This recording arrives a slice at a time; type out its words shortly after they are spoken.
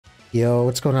Yo,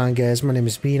 what's going on, guys? My name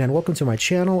is Bean and welcome to my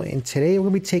channel, and today we're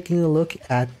going to be taking a look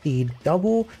at the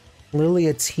double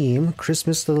LILLIA team,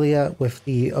 Christmas LILLIA with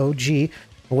the OG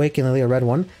Awaken LILLIA red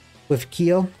one with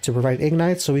Kyo to provide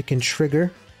Ignite so we can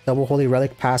trigger double Holy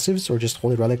Relic passives or just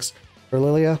Holy Relics for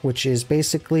LILLIA, which is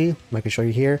basically, I can show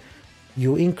you here,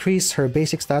 you increase her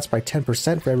basic stats by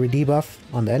 10% for every debuff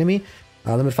on the enemy,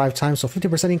 limit 5 times, so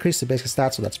 50% increase to basic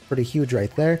stats, so that's pretty huge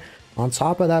right there. On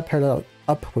top of that, paired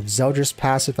up with Zeldris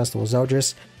passive, Festival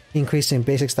Zeldris, increasing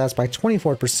basic stats by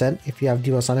 24% if you have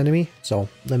debuffs on enemy, so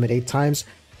limit 8 times,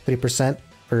 30%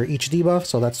 for each debuff,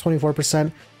 so that's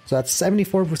 24%. So that's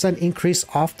 74% increase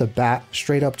off the bat,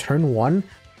 straight up turn 1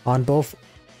 on both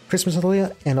Christmas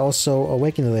LILLIA and also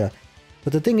Awaken LILLIA.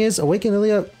 But the thing is, Awaken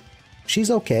LILLIA, she's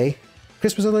okay.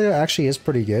 Christmas LILLIA actually is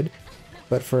pretty good.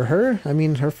 But for her, I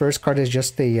mean, her first card is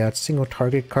just a single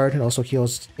target card. It also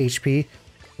heals HP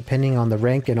depending on the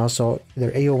rank, and also either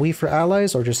AoE for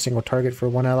allies or just single target for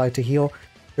one ally to heal.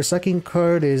 Her second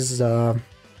card is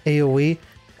AoE,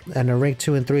 and a rank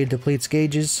 2 and 3 depletes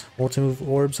gauges, ultimate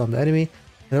orbs on the enemy.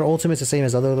 And their ultimate is the same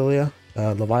as other LILLIA.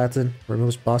 Leviathan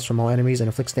removes buffs from all enemies and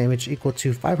inflicts damage equal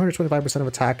to 525% of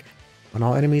attack on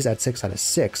all enemies at 6 out of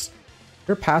 6.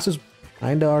 Her passive's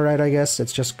kinda alright, I guess.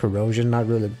 It's just corrosion, not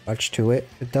really much to it.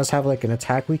 It does have like an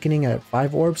attack weakening at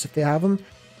 5 orbs if they have them.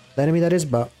 The enemy, that is,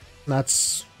 but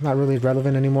that's not really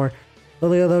relevant anymore.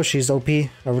 LILLIA though, she's OP. I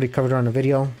already covered her on the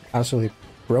video. Absolutely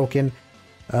broken.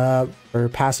 Her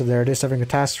passive there, it is Suffering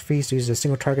Catastrophe. So uses a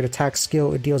single target attack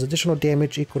skill. It deals additional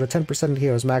damage equal to 10% of the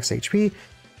hero's max HP.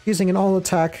 Using an all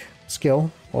target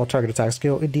attack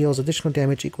skill, it deals additional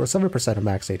damage equal to 7% of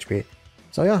max HP.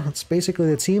 So yeah, it's basically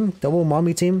the team. Double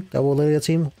mommy team, double LILLIA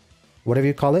team, whatever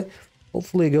you call it.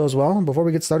 Hopefully it goes well. Before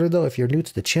we get started though, if you're new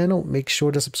to the channel, make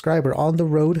sure to subscribe. We're on the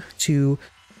road to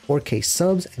 4K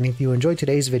subs, and if you enjoyed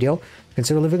today's video,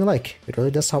 consider leaving a like. It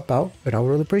really does help out, and I would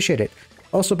really appreciate it.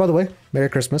 Also, by the way, Merry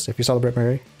Christmas if you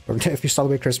celebrate if you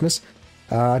celebrate Christmas.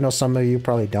 I know some of you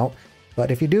probably don't,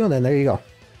 but if you do, then there you go.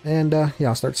 And yeah,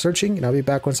 I'll start searching, and I'll be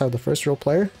back once I have the first real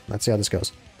player. Let's see how this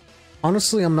goes.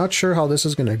 Honestly, I'm not sure how this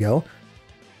is gonna go.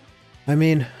 I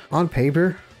mean, on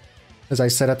paper, as I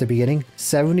said at the beginning,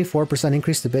 74%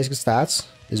 increase to basic stats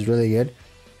is really good.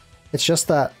 It's just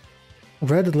that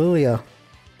Red LILLIA,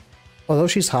 although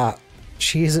she's hot,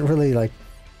 she isn't really like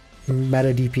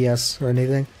meta DPS or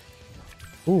anything.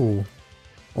 Ooh,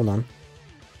 hold on.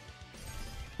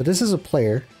 But this is a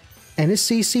player, and his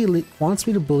CC wants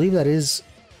me to believe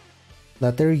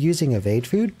that they're using evade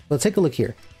food. Let's take a look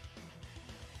here.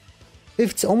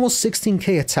 It's almost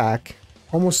 16k attack,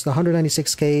 almost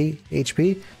 196k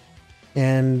HP,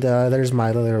 and there's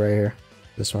my LILLIA right here,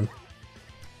 this one.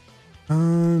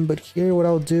 But here what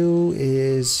I'll do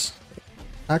is,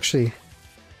 actually,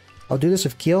 I'll do this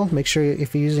with Kyo, make sure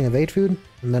if you're using evade food,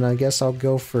 and then I guess I'll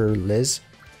go for Liz.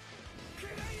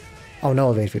 Oh,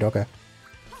 no evade food, okay.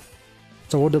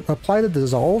 So we'll apply the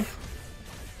dissolve.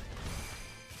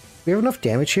 We have enough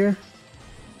damage here.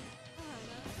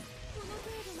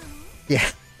 Yeah.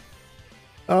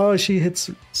 Oh, she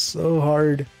hits so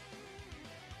hard.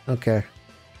 Okay.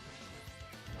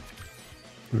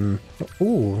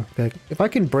 Ooh, okay. If I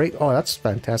can break... Oh, that's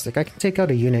fantastic. I can take out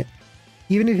a unit.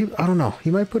 Even if he... I don't know. He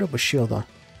might put up a shield, though.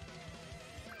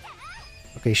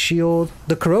 Okay, shield.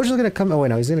 The corrosion's gonna come... Oh, wait,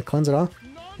 no. He's gonna cleanse it off?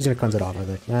 He's gonna cleanse it off, I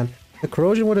think. Man, the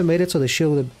corrosion would have made it so the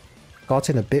shield would have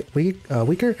gotten a bit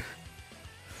weaker.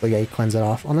 But yeah, he cleansed it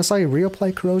off. Unless I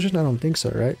reapply corrosion? I don't think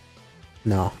so, right?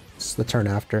 No. It's the turn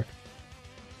after.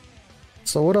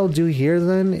 So what I'll do here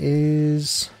then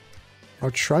is... I'll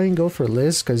try and go for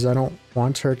Liz, because I don't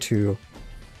want her to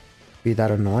be that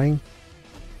annoying.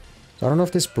 So I don't know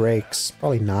if this breaks.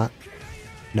 Probably not.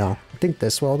 No. I think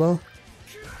this will, though.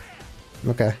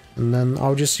 Okay. And then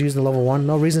I'll just use the level 1.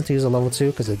 No reason to use the level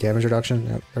 2, because of the damage reduction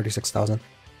at 36,000.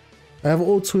 I have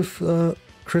ults with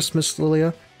Christmas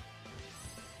LILLIA.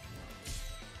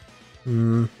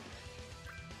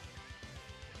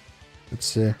 Let's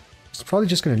see. It's probably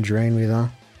just going to drain me, though.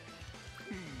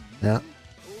 Yeah.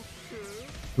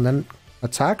 And then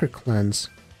attack or cleanse?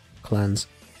 Cleanse.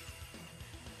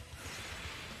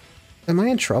 Am I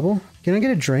in trouble? Can I get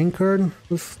a drain card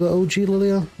with the OG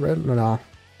LILLIA? Red? No.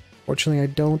 Fortunately, I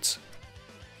don't.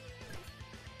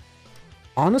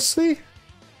 Honestly,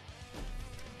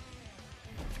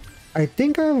 I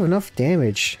think I have enough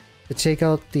damage to take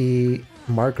out the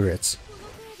Margarets.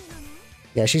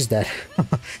 Yeah, she's dead.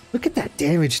 Look at that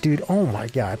damage, dude. Oh my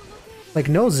god. Like,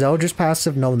 no Zeldris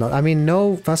passive, no. I mean,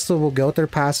 no Festival will go with their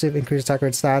passive, increase attack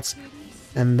rate stats,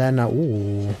 and then,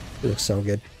 ooh, it looks so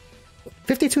good.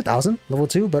 52,000, level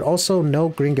 2, but also no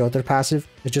Green Goat, their passive.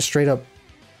 It's just straight up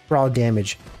raw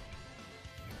damage.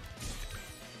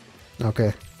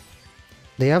 Okay.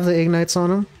 They have the ignites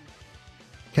on him.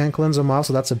 Can't cleanse them off,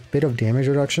 so that's a bit of damage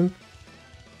reduction.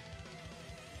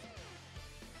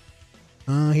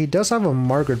 He does have a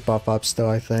Margaret buff up still,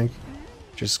 I think.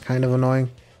 Which is kind of annoying.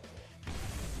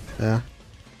 Yeah.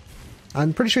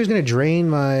 I'm pretty sure he's gonna drain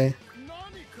my...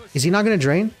 Is he not gonna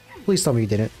drain? Please tell me he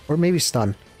didn't. Or maybe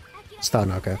stun.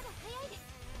 Stun, okay.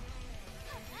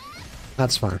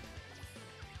 That's fine.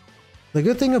 The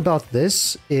good thing about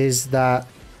this is that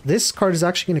this card is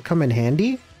actually going to come in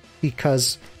handy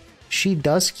because she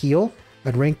does heal.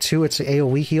 At rank 2, it's an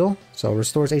AoE heal, so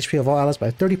restores HP of all allies by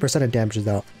 30% and damages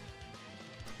out.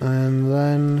 And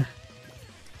then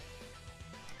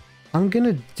I'm going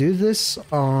to do this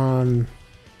on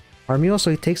Armio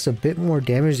so he takes a bit more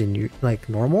damage than you like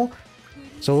normal.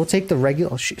 So we'll take the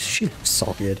regular... Oh, she looks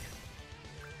so good.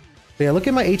 But yeah, look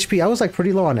at my HP. I was like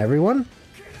pretty low on everyone.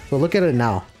 But look at it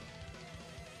now.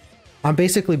 I'm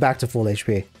basically back to full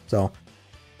HP. So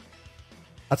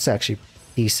that's actually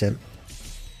decent.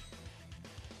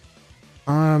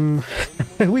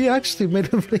 We actually made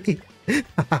him leave.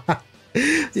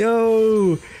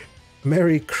 Yo!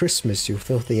 Merry Christmas, you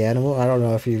filthy animal. I don't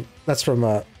know if you... That's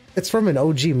from it's from an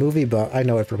OG movie, but I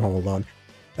know it from Home Alone.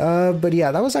 But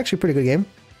yeah, that was actually a pretty good game.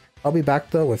 I'll be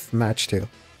back though with match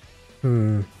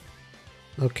 2.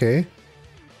 Okay.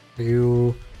 Are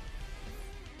you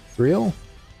real?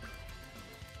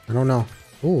 I don't know.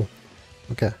 Ooh.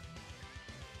 Okay.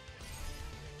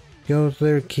 Go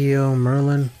there, Keo,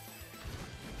 Merlin.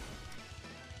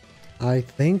 I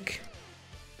think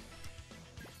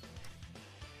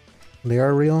they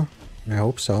are real. I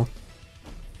hope so.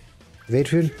 Evade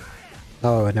food?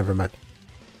 Oh, I never mind.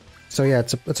 So yeah,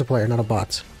 it's a player, not a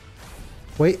bot.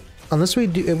 Wait, unless we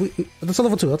do... that's a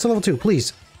level 2. That's a level 2,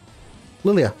 please.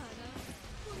 LILLIA.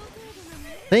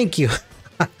 Thank you.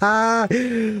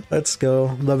 Let's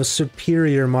go. Love a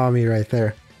superior mommy right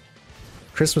there.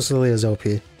 Christmas LILLIA is OP.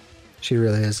 She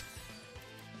really is.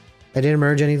 I didn't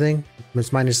merge anything.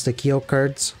 It's minus the Keo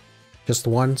cards. Just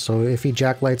one, so if he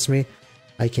jacklights me,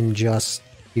 I can just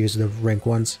use the rank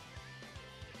ones.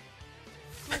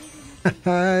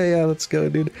 Yeah, let's go,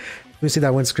 dude. Let me see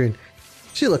that windscreen.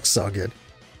 She looks so good.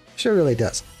 She really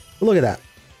does. But look at that.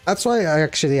 That's why I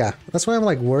actually, yeah. That's why I'm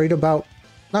like worried about,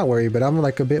 not worried, but I'm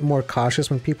like a bit more cautious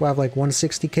when people have like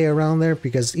 160k around there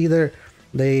because either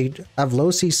they have low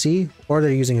CC or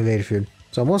they're using evade food.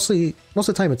 So most of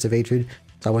the time it's evade food.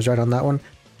 So I was right on that one.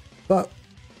 But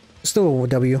still a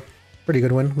W. Pretty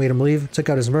good win. Made him leave. Took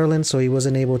out his Merlin so he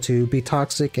wasn't able to be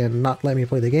toxic and not let me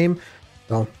play the game.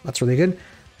 So that's really good.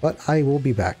 But I will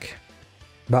be back.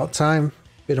 About time.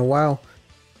 Been a while.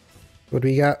 What do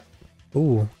we got?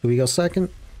 Ooh, do we go second?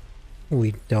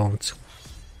 We don't.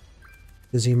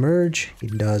 Does he merge? He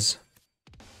does.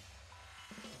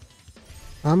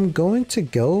 I'm going to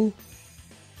go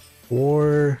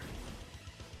for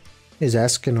his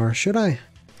Escanor. Should I?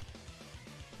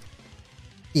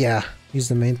 Yeah, use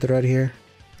the main thread here.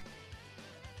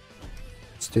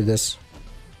 Let's do this.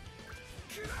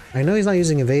 I know he's not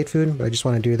using evade food, but I just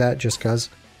want to do that just because.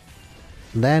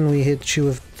 Then we hit you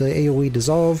with the AoE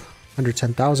dissolve.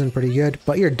 110,000, pretty good.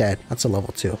 But you're dead. That's a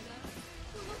level 2.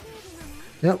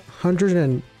 Yep,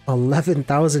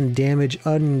 111,000 damage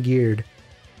ungeared.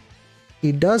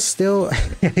 He does still...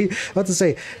 What to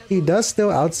say? He does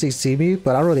still out CC me,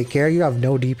 but I don't really care. You have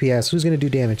no DPS. Who's going to do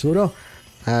damage? Ludo?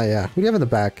 Yeah. Who do you have in the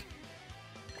back?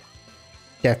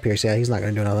 Death Pierce. Yeah, he's not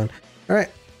going to do nothing. Alright,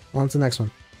 on to the next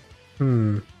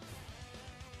one.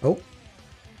 Oh.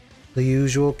 The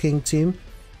usual king team.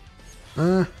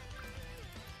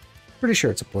 Pretty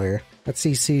sure it's a player. That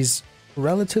CC's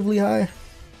relatively high.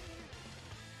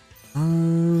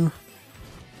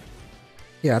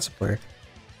 Yeah, it's a player.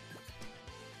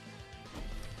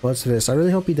 What's this? I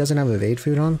really hope he doesn't have evade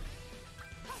food on.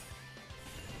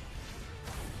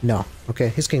 No. Okay,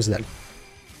 his king's dead.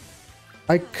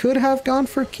 I could have gone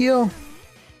for Keo.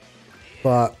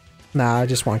 But, nah, I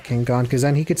just want king gone, because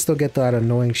then he could still get that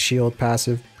annoying shield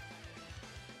passive.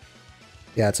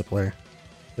 Yeah, it's a player.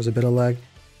 There's a bit of lag.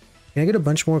 Can I get a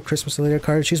bunch more Christmas LILLIA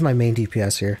cards? She's my main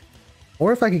DPS here.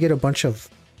 Or if I could get a bunch of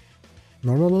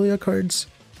normal LILLIA cards.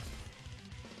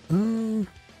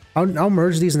 I'll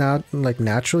merge these now, like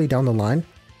naturally down the line,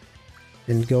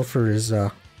 and go for his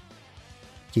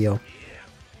Keo.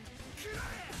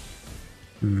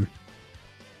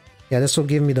 Yeah, this will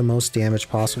give me the most damage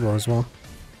possible as well,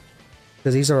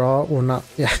 because these are all well not.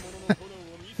 Yeah,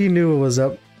 you knew it was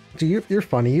up. Dude, you're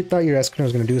funny. You thought your Escanor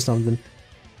was gonna do something.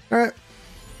 All right.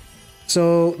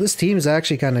 So this team is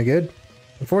actually kind of good.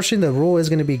 Unfortunately, the rule is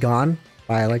gonna be gone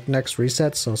by like next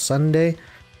reset, so Sunday.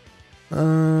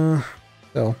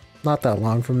 So not that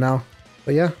long from now,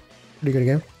 but yeah, Pretty good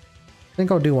game. I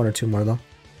think I'll do one or two more though.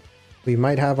 We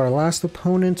might have our last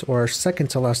opponent or our second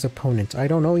to last opponent. I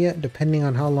don't know yet, depending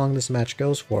on how long this match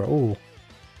goes for. Ooh.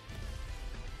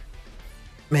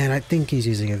 Man, I think he's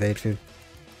using evade food.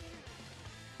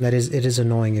 It is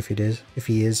annoying if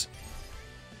he is.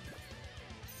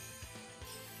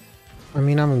 I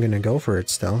mean, I'm gonna go for it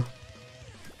still.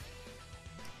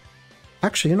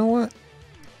 Actually, you know what?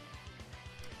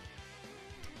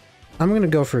 I'm gonna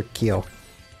go for Kyo.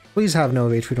 Please have no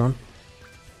evade food on.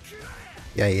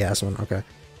 Yeah, he has one. Okay.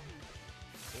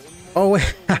 Oh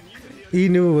wait, he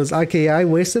knew it was okay. I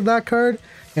wasted that card,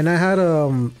 and I had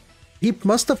he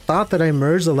must have thought that I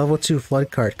merged a level 2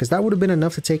 flood card, because that would have been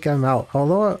enough to take him out.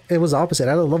 Although it was opposite.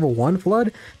 I had a level 1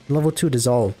 flood and level 2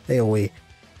 dissolve AoE.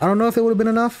 I don't know if it would have been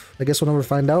enough. I guess we'll never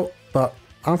find out. But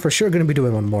I'm for sure going to be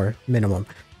doing one more minimum,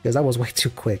 because that was way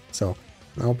too quick. So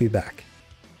I'll be back.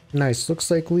 Nice. Looks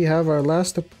like we have our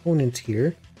last opponent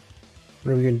here.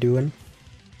 What are we doing?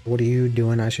 What are you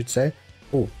doing, I should say?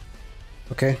 Oh,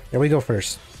 okay. There we go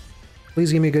first.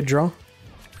 Please give me a good draw.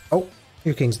 Oh,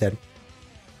 your king's dead.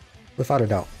 Without a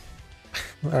doubt.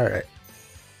 Alright.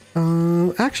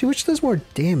 Actually, which does more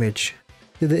damage?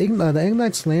 Did the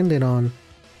Ignite's landed on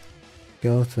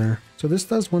Gother. So this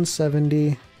does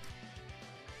 170.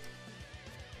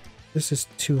 This is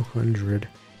 200.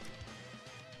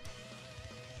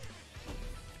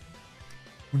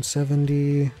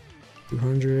 170.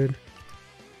 200.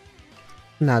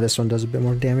 Nah, this one does a bit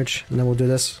more damage. And then we'll do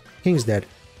this. King's dead.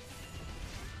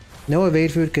 No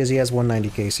evade food because he has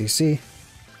 190 KCC.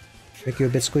 Make you a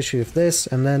bit squishy with this.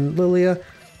 And then Lilia.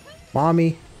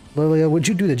 Mommy. Lilia, would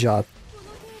you do the job?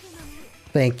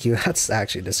 Thank you. That's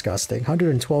actually disgusting.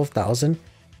 112,000.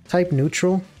 Type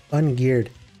neutral. Ungeared.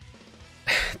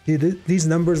 Dude, these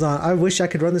numbers on... I wish I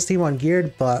could run this team on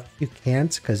geared, but you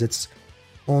can't because it's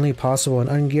only possible on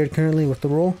ungeared currently with the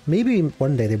roll. Maybe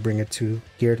one day they bring it to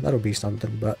geared. That'll be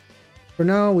something, but for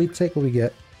now, we take what we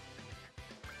get.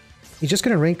 He's just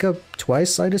gonna rank up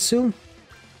twice, I'd assume?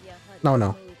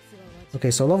 No. Okay,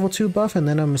 so level 2 buff, and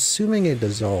then I'm assuming a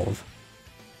dissolve.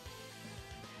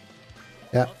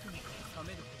 Yeah.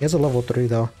 He has a level 3,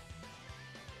 though.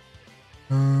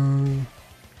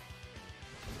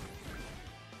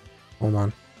 Hold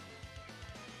on.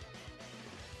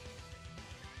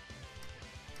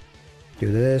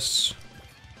 Do this.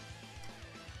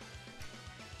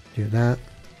 Do that.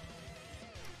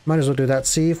 Might as well do that.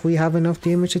 See if we have enough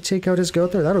damage to take out his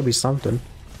Gother. That'll be something.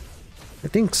 I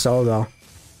think so, though.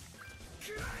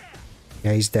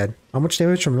 Yeah, he's dead. How much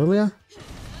damage from Lilia?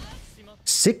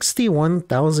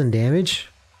 61,000 damage?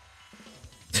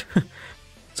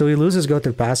 So he loses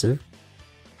Gother passive.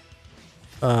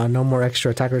 No more extra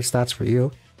attacker stats for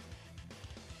you.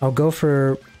 I'll go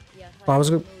for... Oh, I was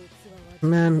gonna...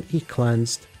 Man, he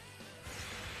cleansed.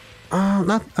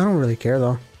 I don't really care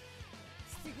though.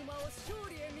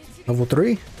 Level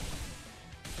 3?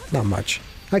 Not much.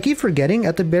 I keep forgetting,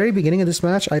 at the very beginning of this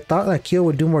match, I thought that Kyo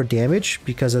would do more damage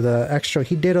because of the extra...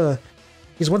 He's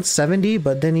 170,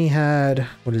 but then he had...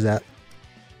 What is that?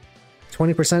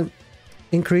 20%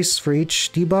 increase for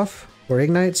each debuff or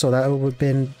ignite, so that would have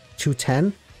been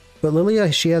 210. But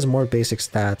Lilia, she has more basic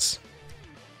stats.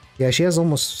 Yeah, she has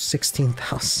almost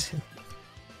 16,000.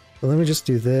 So let me just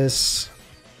do this.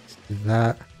 Do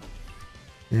that.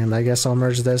 And I guess I'll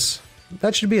merge this.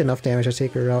 That should be enough damage to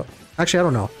take her out. Actually, I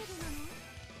don't know.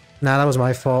 Nah, that was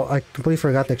my fault. I completely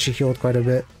forgot that she healed quite a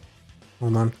bit.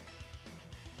 Hold on.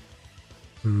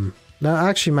 That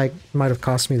actually might have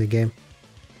cost me the game.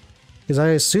 Because I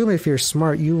assume if you're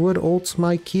smart, you would ult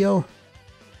my Kyo.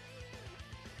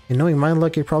 And knowing my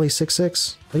luck, you're probably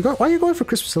 6'6". Why are you going for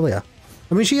Christmas Lilia?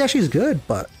 I mean, she's good,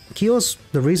 but Kyo's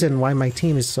the reason why my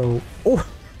team is so... Oh!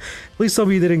 Please tell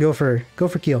me you didn't go for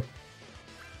Kyo.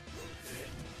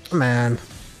 Man.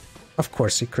 Of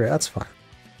course he crit. That's fine.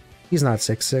 He's not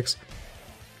 6'6".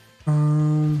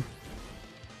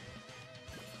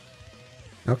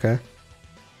 Okay.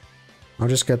 I'll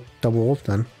just get double ult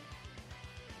then.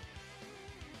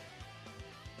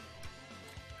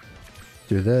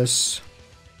 Do this.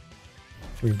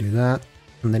 We do that.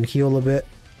 And then heal a bit.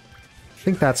 I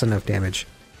think that's enough damage.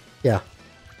 Yeah.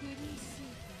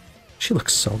 She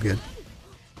looks so good.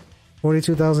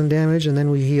 42,000 damage, and then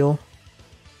we heal.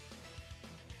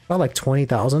 About like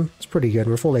 20,000. It's pretty good.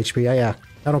 We're full HP. Yeah.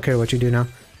 I don't care what you do now.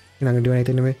 You're not gonna do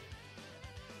anything to me.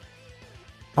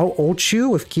 I'll ult you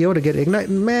with Kyo to get Ignite.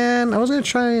 Man, I was gonna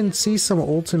try and see some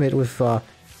ultimate with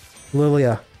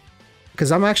Lilia.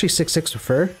 Because I'm actually 6'6" with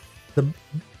her. The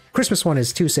Christmas one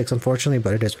is 2'6", unfortunately,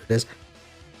 but it is what it is.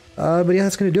 But yeah,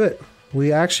 that's gonna do it.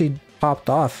 We actually popped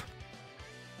off.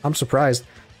 I'm surprised.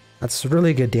 That's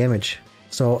really good damage.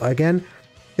 So again,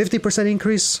 50%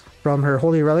 increase from her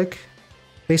Holy Relic,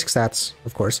 basic stats,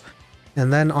 of course.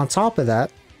 And then on top of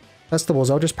that,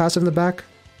 Festival's Eldritch passive in the back,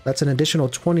 that's an additional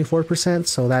 24%,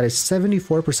 so that is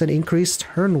 74% increase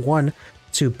turn 1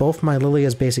 to both my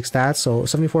LILLIA's basic stats, so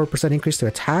 74% increase to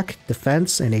attack,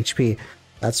 defense, and HP.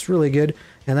 That's really good.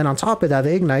 And then on top of that,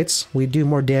 the Ignites, we do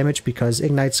more damage because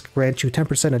Ignites grant you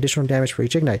 10% additional damage for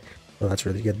each Ignite. So that's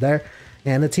really good there.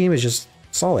 And the team is just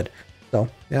solid. So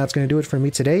yeah, that's going to do it for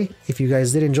me today. If you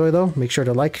guys did enjoy though, make sure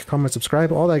to like, comment,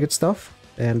 subscribe, all that good stuff.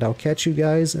 And I'll catch you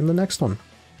guys in the next one.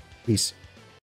 Peace.